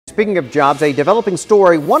Speaking of jobs, a developing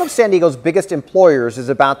story. One of San Diego's biggest employers is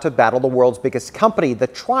about to battle the world's biggest company. The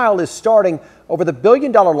trial is starting over the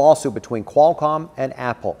billion-dollar lawsuit between Qualcomm and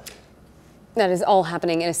Apple. That is all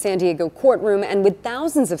happening in a San Diego courtroom, and with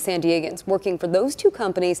thousands of San Diegans working for those two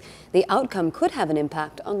companies, the outcome could have an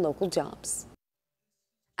impact on local jobs.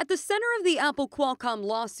 At the center of the Apple-Qualcomm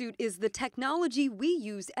lawsuit is the technology we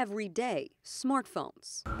use every day,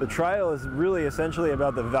 smartphones. The trial is really essentially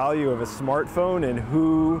about the value of a smartphone and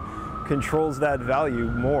who controls that value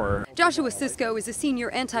more. Joshua Cisco is a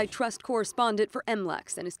senior antitrust correspondent for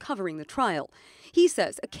MLEX and is covering the trial. He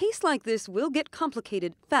says a case like this will get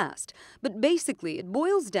complicated fast, but basically it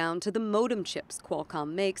boils down to the modem chips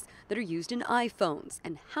Qualcomm makes that are used in iPhones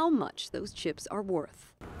and how much those chips are worth.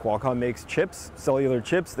 Qualcomm makes chips, cellular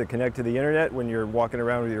chips that connect to the internet when you're walking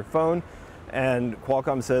around with your phone, and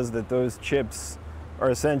Qualcomm says that those chips are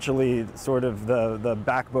essentially sort of the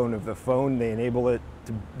backbone of the phone. They enable it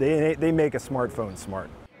to, they make a smartphone smart.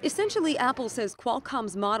 Essentially, Apple says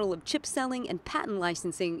Qualcomm's model of chip selling and patent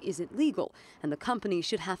licensing isn't legal, and the company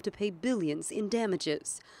should have to pay billions in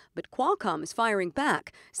damages. But Qualcomm is firing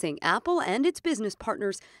back, saying Apple and its business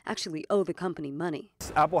partners actually owe the company money.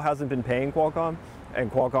 Apple hasn't been paying Qualcomm,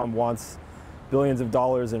 and Qualcomm wants billions of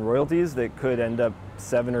dollars in royalties that could end up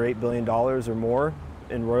 $7 or $8 billion or more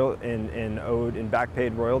in back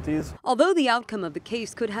paid royalties. Although the outcome of the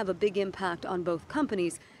case could have a big impact on both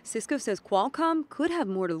companies, Cisco says Qualcomm could have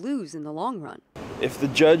more to lose in the long run. If the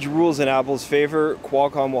judge rules in Apple's favor,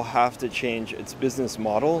 Qualcomm will have to change its business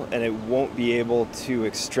model, and it won't be able to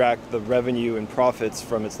extract the revenue and profits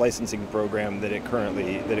from its licensing program that it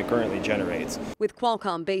currently generates. With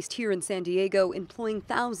Qualcomm based here in San Diego, employing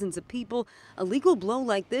thousands of people, a legal blow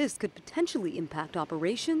like this could potentially impact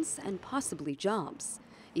operations and possibly jobs.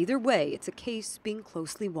 Either way, it's a case being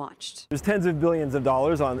closely watched. There's tens of billions of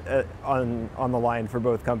dollars on the line for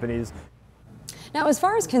both companies. Now, as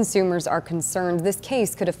far as consumers are concerned, this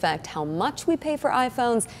case could affect how much we pay for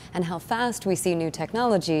iPhones and how fast we see new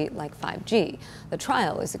technology like 5G. The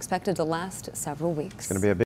trial is expected to last several weeks. It's going to be a big